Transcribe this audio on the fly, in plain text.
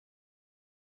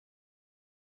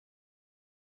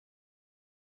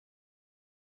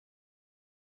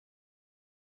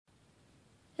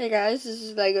Hey guys, this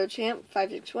is Lego Champ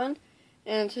 561,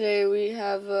 and today we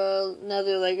have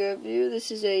another Lego review. This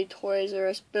is a Toys R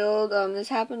Us build. This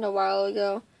happened a while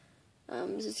ago.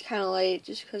 This is kind of late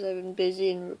just because I've been busy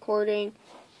and recording,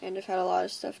 and I've had a lot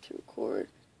of stuff to record.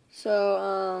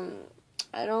 So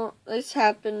this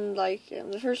happened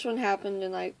the first one happened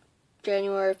in like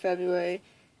January, February,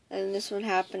 and this one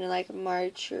happened in like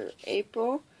March or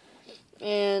April.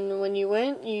 And when you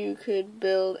went, you could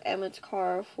build Emmet's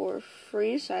car for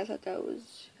free, so I thought that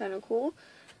was kind of cool.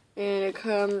 And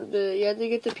you had to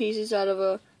get the pieces out of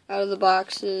the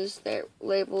boxes. They're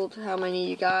labeled how many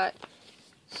you got.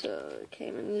 So it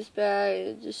came in this bag.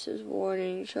 It just says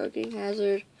warning, choking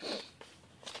hazard.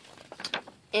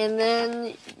 And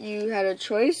then you had a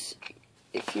choice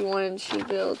if you wanted to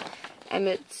build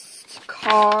Emmet's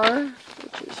car,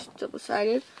 which is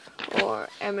double-sided, or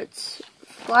Emmet's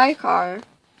fly car.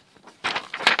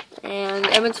 And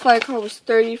Emmet's fly car was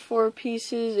 34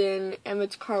 pieces and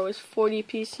Emmet's car was 40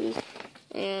 pieces.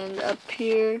 And up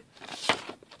here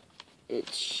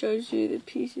it shows you the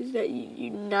pieces that you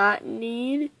do not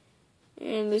need.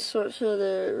 And this sort, so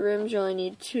the rims you only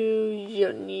need 2. You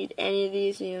don't need any of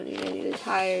these, and you don't need any of the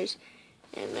tires.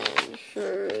 And then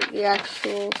for the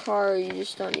actual car, you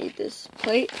just don't need this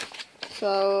plate.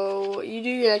 So you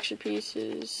do get extra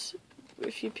pieces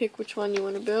if you pick which one you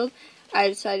want to build. I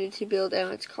decided to build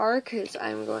Emmet's car because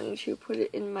I'm going to put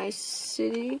it in my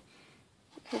city.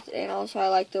 And also I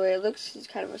like the way it looks. It's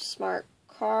kind of a smart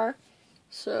car.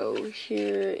 So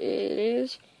here it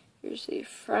is. Here's the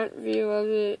front view of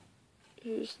it.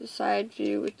 Here's the side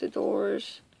view with the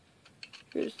doors.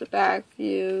 Here's the back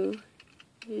view.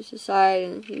 Here's the side,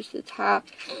 and here's the top.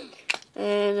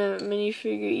 And a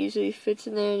minifigure easily fits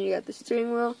in there, and you got the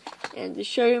steering wheel. And to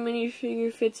show you a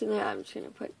minifigure fits in there, I'm just going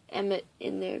to put Emmet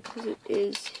in there because it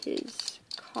is his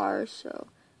car, so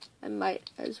I might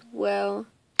as well.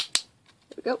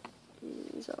 There we go.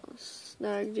 He's all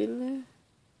snagged in there.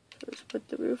 So let's put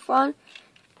the roof on.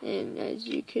 And as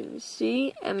you can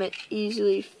see, Emmet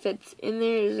easily fits in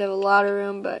there. He doesn't have a lot of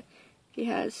room, but he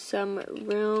has some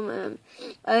room. And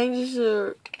I think this is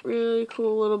a really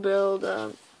cool little build.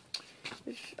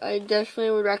 I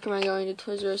definitely would recommend going to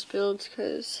Toys R Us builds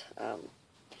because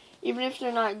even if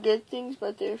they're not good things,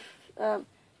 but they're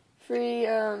free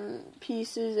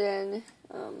pieces, and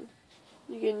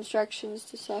you get instructions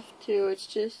to stuff too. It's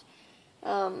just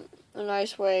a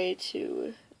nice way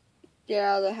to get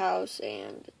out of the house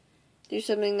and do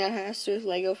something that has to do with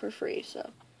Lego for free.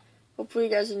 So hopefully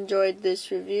you guys enjoyed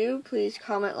this review. Please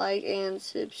comment, like, and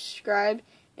subscribe,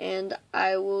 and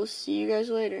I will see you guys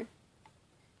later.